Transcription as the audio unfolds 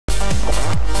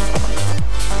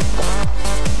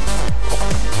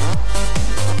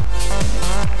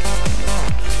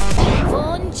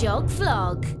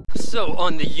Vlog. So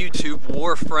on the YouTube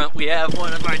war front, we have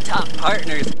one of our top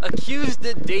partners accused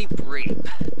of date rape.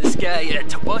 This guy,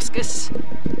 Tobuscus.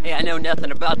 Hey, I know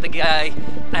nothing about the guy.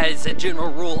 As a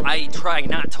general rule, I try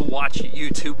not to watch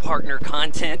YouTube partner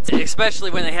content,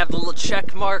 especially when they have the little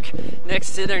check mark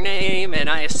next to their name, and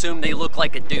I assume they look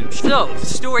like a douche. So, the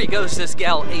story goes, this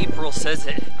gal, April, says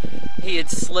that he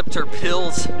had slipped her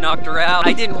pills, knocked her out.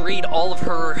 I didn't read all of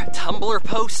her Tumblr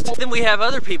posts. Then we have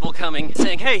other people coming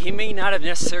saying, hey, he may not have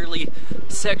necessarily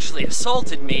sexually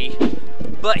assaulted me,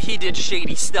 but he did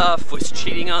shady stuff, was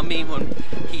cheating on me when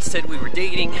he said we were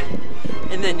dating,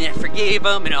 and then I forgave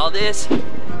him and all this.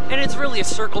 And it's really a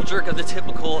circle jerk of the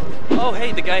typical, oh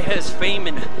hey, the guy has fame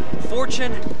and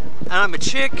fortune, and I'm a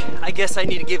chick, I guess I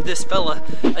need to give this fella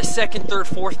a second, third,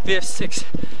 fourth, fifth, sixth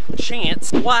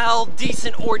chance, while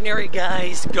decent, ordinary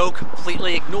guys go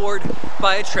completely ignored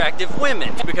by attractive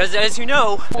women. Because as you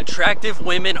know, attractive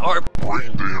women are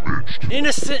brain damaged,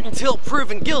 innocent until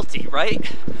proven guilty,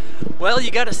 right? Well,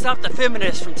 you gotta stop the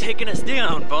feminists from taking us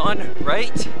down, Vaughn,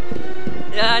 right?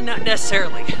 Not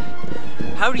necessarily.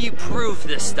 How do you prove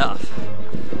this stuff?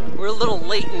 We're a little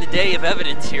late in the day of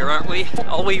evidence here, aren't we?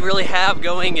 All we really have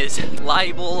going is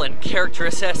libel and character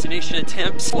assassination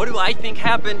attempts. What do I think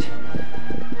happened?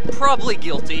 Probably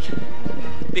guilty.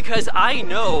 Because I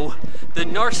know the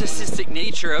narcissistic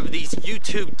nature of these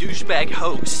YouTube douchebag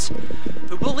hosts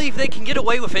who believe they can get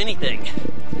away with anything.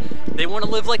 They want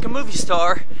to live like a movie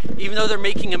star, even though they're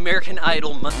making American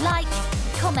Idol money. Like,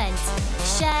 comment,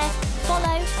 share,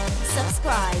 follow,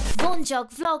 subscribe. Vaughn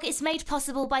Jog Vlog is made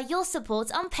possible by your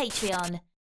support on Patreon.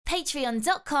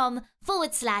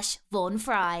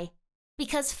 Patreon.com/VaughnFry.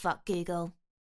 Because fuck Google.